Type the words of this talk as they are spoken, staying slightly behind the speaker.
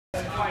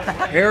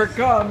Here it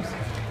comes.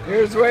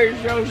 Here's where you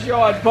show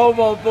Shawn,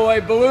 Povo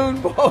boy, balloon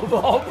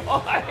Povo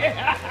boy.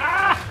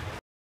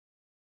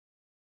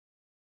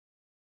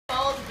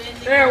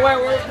 Here, wait,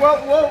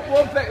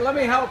 we'll fix. Let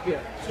me help you.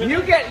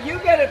 You get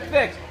it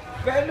fixed.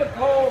 Bend the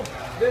pole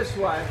this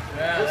way.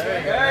 Yeah,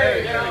 There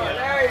you go.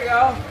 There you go.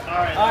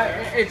 All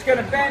right. It's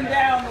gonna bend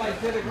down like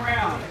to the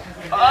ground.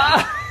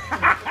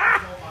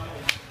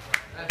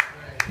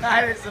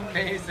 That is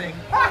amazing.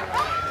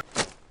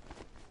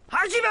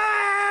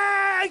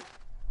 Hajime!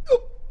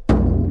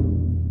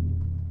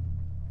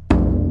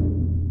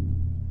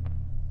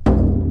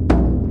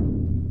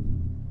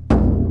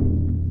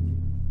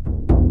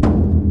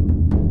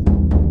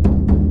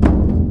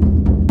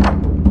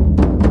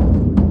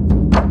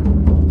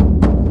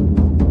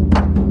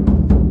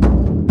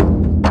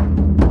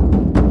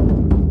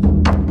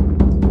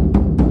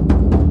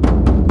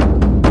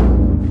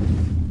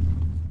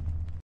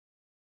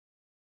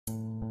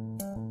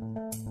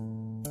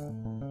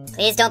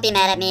 Please don't be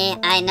mad at me.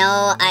 I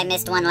know I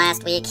missed one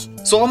last week.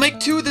 So I'll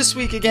make 2 this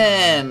week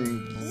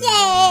again!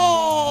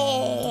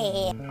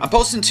 Yay! I'm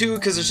posting 2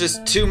 because there's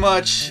just too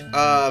much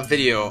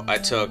video I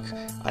took.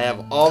 I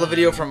have all the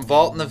video from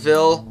Vault in the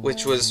Ville,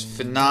 which was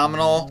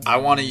phenomenal. I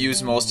want to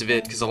use most of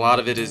it because a lot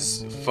of it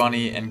is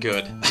funny and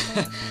good.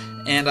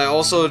 And I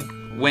also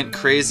went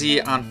crazy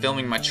on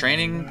filming my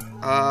training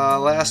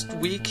last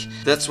week.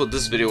 That's what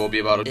this video will be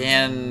about.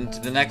 And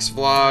the next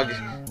vlog,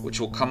 which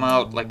will come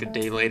out like a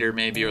day later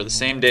maybe, or the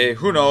same day,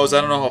 who knows,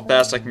 I don't know how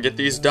fast I can get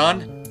these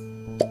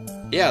done.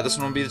 Yeah, this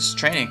one will be just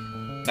training.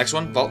 Next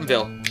one, Vault in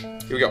Ville.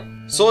 Here we go.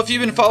 So if you've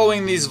been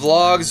following these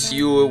vlogs,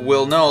 you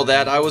will know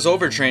that I was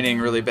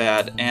overtraining really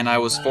bad, and I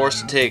was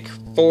forced to take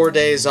 4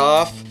 days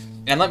off.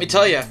 And let me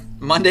tell you,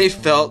 Monday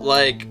felt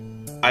like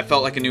I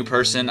felt like a new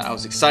person. I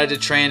was excited to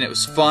train, it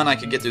was fun, I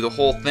could get through the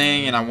whole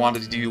thing, and I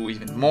wanted to do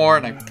even more,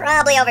 and I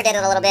probably overdid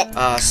it a little bit.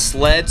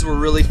 Sleds were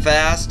really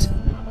fast.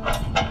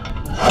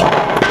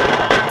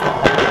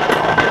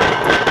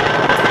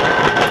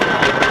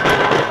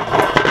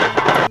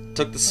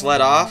 Took the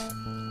sled off,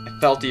 I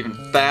felt even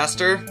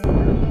faster.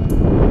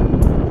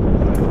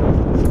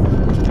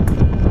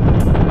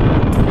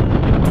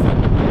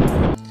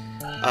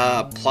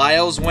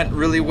 Plyos went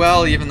really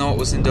well, even though it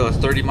was into a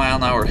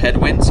 30-mile-an-hour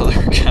headwind, so they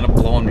were kind of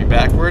blowing me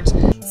backwards.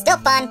 Still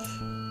fun.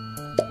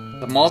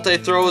 The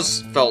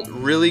multi-throws felt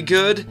really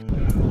good.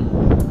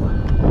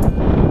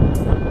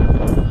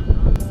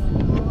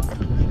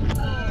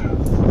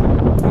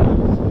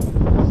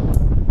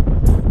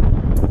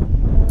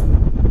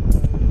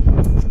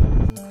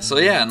 So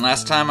yeah, and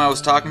last time I was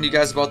talking to you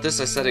guys about this,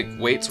 I said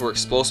weights were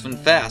explosive and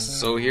fast,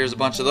 so here's a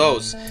bunch of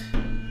those.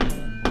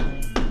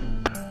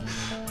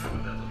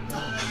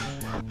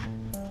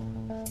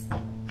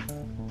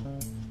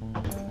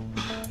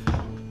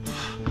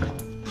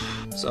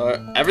 So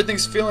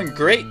everything's feeling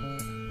great.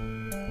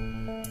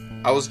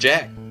 I was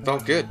jacked,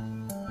 felt good.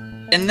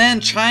 And then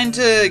trying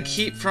to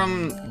keep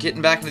from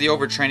getting back into the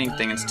overtraining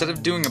thing, instead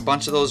of doing a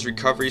bunch of those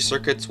recovery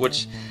circuits,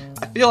 which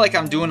I feel like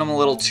I'm doing them a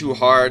little too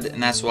hard,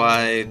 and that's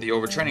why the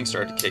overtraining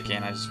started to kick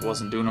in. I just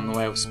wasn't doing them the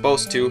way I was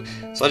supposed to,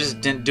 so I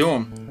just didn't do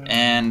them.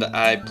 And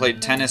I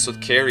played tennis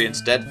with Carrie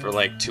instead for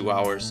like 2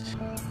 hours.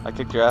 I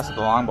kicked your ass with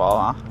the long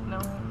ball, huh?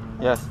 No.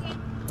 Yes.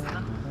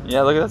 No.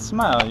 Yeah, look at that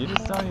smile. You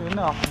just don't even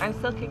know. I'm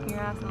still kicking your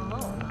ass in the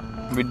low.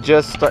 You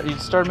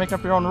started making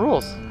up your own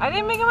rules. I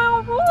didn't make up my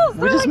own rules.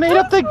 We just made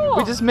up the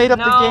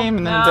game,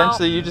 and then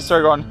eventually you just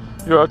started going,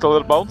 you have to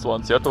let it bounce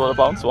once. You have to let it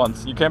bounce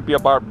once. You can't be a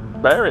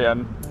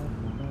barbarian.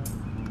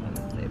 I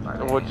didn't say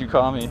barbarian. What'd you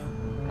call me?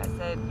 I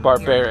said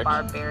barbaric.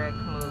 Barbaric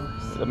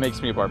moves. That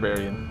makes me a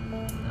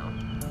barbarian.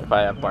 No. If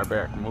I have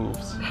barbaric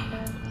moves.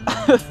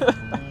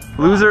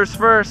 Losers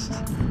first.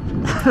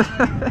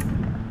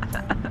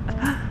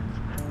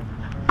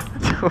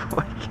 Oh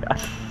my god.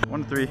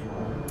 1 to 3.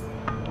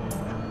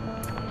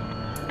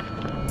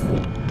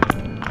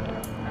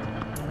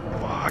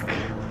 Fuck.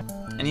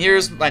 And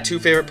here's my 2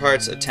 favorite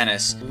parts of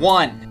tennis.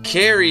 1,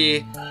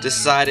 Carrie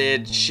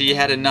decided she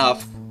had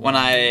enough when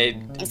I...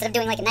 Instead of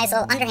doing like a nice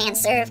little underhand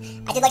serve,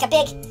 I did like a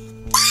big...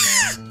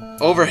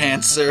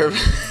 overhand serve.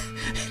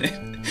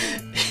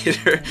 Hit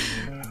her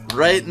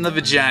right in the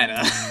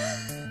vagina.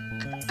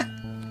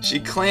 She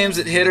claims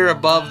it hit her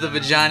above the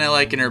vagina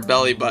like in her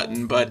belly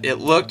button, but it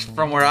looked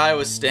from where I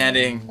was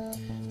standing,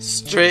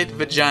 straight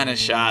vagina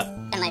shot.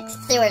 And like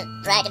threw her,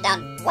 dragged it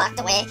down, walked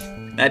away.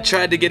 I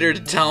tried to get her to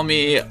tell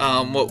me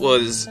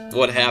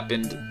what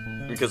happened,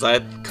 because I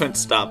couldn't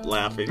stop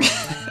laughing.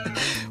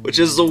 Which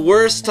is the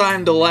worst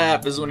time to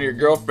laugh, is when your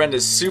girlfriend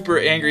is super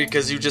angry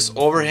because you just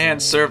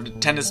overhand served a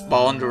tennis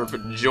ball into her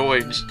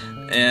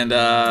vajayjay.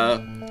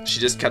 And she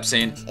just kept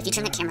saying, if you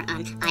turn the camera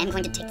on, I'm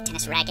going to take the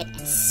tennis racket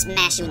and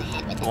smash you in the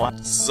head with it.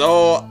 What?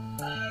 So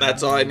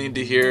that's all I need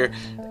to hear.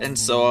 And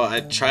so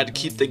I tried to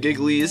keep the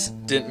gigglies,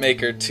 didn't make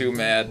her too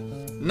mad.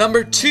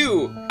 Number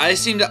 2, I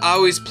seem to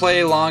always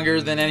play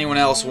longer than anyone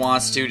else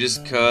wants to,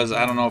 just because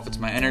I don't know if it's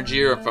my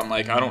energy or if I'm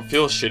like, I don't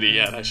feel shitty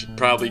yet, I should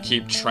probably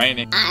keep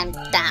training. I'm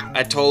down.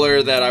 I told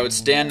her that I would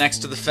stand next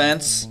to the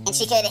fence. And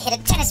she could hit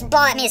a tennis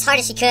ball at me as hard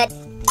as she could.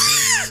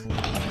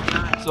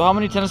 So how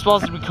many tennis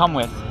balls did we come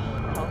with?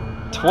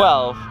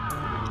 12.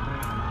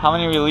 How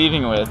many are we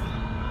leaving with?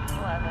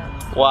 11.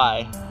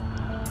 Why?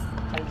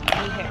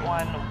 Because you hit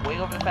one way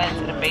over the fence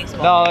in a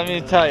baseball. No, let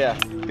me tell you.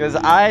 Because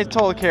I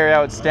told Carrie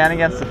I would stand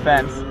against the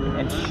fence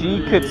and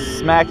she could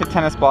smack a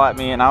tennis ball at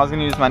me and I was going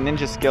to use my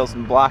ninja skills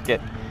and block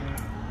it.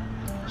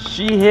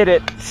 She hit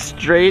it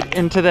straight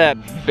into that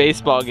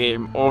baseball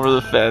game over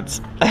the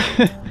fence.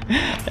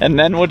 And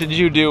then what did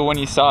you do when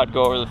you saw it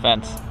go over the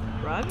fence?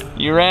 Run?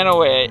 You ran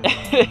away.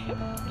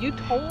 You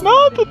told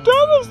Not me the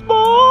tennis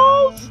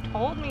balls! You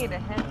told me to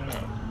hit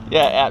it.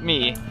 Yeah, at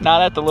me,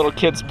 not at the little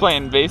kids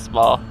playing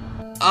baseball.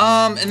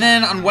 And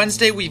then on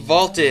Wednesday we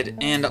vaulted,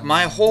 and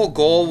my whole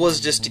goal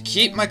was just to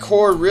keep my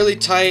core really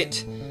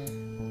tight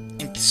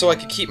and so I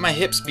could keep my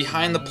hips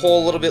behind the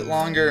pole a little bit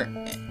longer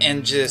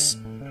and just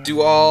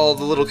do all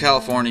the little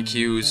California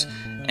cues.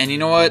 And you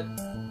know what?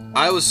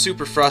 I was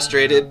super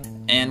frustrated,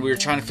 and we were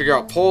trying to figure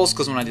out poles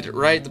because when I did it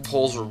right, the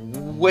poles were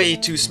way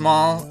too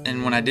small,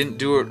 and when I didn't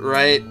do it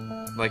right,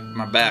 like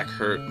my back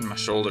hurt and my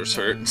shoulders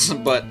hurt.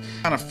 But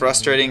kind of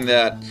frustrating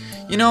that,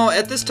 you know,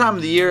 at this time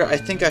of the year I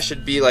think I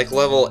should be like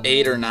level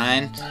 8 or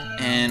 9,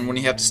 and when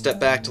you have to step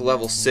back to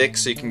level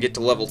 6 so you can get to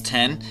level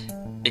 10,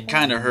 it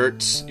kind of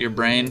hurts your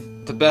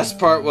brain. The best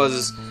part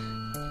was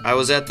I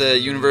was at the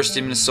University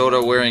of Minnesota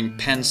wearing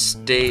Penn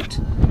State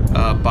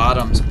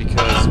bottoms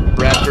because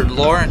Bradford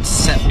Lawrence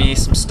sent me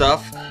some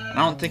stuff, and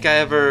I don't think I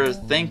ever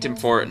thanked him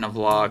for it in a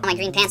vlog. My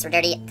green pants were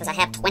dirty because I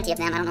have 20 of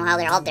them. I don't know how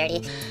they're all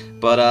dirty.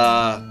 But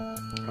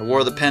I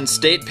wore the Penn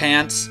State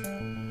pants,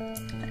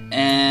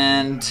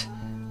 and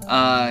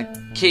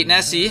Kate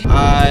Nessie,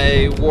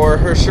 I wore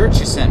her shirt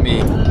she sent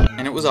me,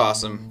 and it was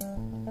awesome.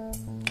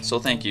 So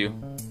thank you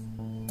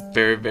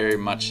very, very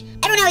much.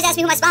 Everyone always asks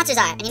me who my sponsors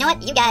are, and you know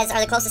what? You guys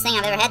are the closest thing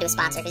I've ever had to a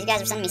sponsor, because you guys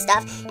are sending me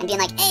stuff and being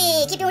like,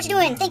 hey, keep doing what you're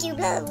doing, thank you,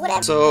 blah,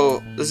 whatever.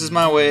 So this is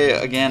my way,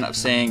 again, of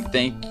saying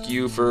thank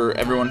you for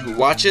everyone who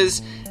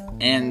watches,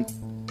 and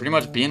pretty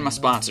much being my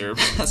sponsor.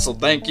 So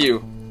thank you.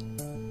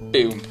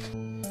 Boom.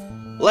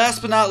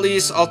 Last but not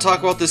least, I'll talk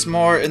about this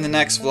more in the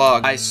next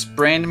vlog. I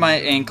sprained my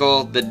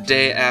ankle the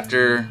day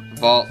after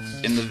vault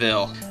in the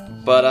Ville,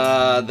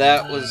 but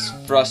that was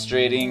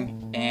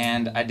frustrating,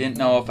 and I didn't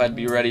know if I'd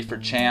be ready for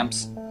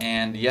champs.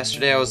 And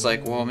yesterday I was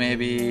like, well,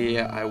 maybe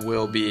I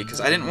will be,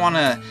 because I didn't want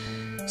to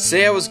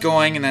say I was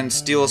going and then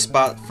steal a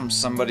spot from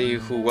somebody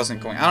who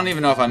wasn't going. I don't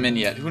even know if I'm in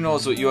yet. Who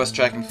knows what US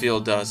Track and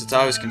Field does? It's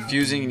always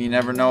confusing, and you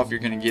never know if you're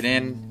going to get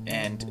in,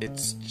 and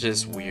it's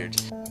just weird.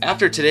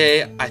 After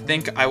today, I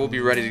think I will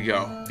be ready to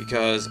go,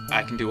 because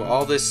I can do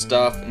all this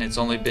stuff, and it's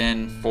only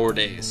been 4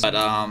 days. But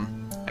I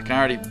can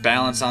already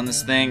balance on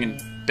this thing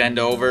and bend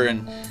over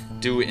and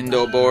do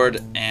indo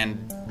board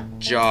and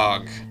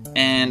jog.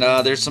 And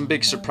there's some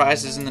big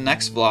surprises in the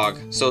next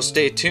vlog, so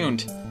stay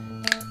tuned.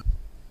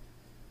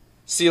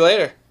 See you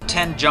later.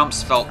 10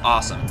 jumps felt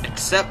awesome,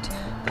 except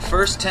the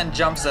first 10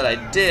 jumps that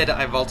I did,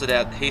 I vaulted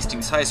at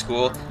Hastings High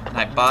School, and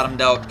I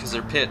bottomed out because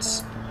their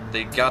pits,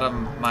 they got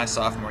them my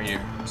sophomore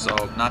year. So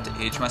not to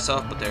age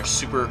myself, but they're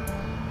super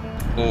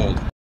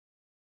old.